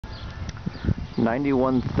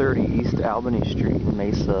9130 East Albany Street,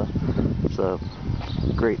 Mesa. It's a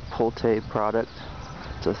great Pulte product.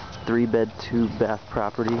 It's a 3-bed, 2-bath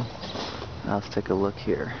property. Now let's take a look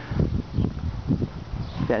here.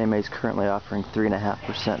 Fannie Mae is currently offering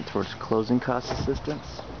 3.5% towards closing cost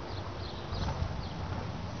assistance.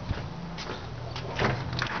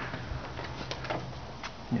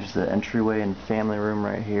 Here's the entryway and family room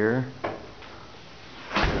right here.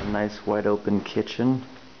 A nice wide open kitchen.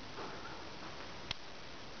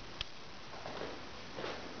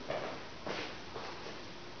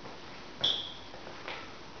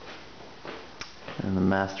 And the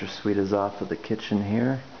master suite is off of the kitchen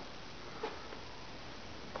here.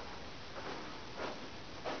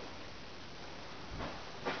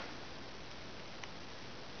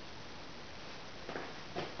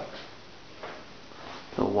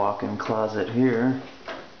 The walk-in closet here.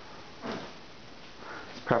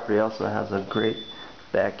 This property also has a great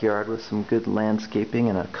backyard with some good landscaping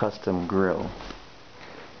and a custom grill.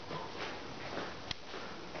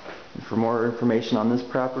 And for more information on this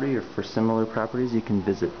property or for similar properties, you can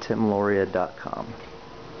visit timloria.com.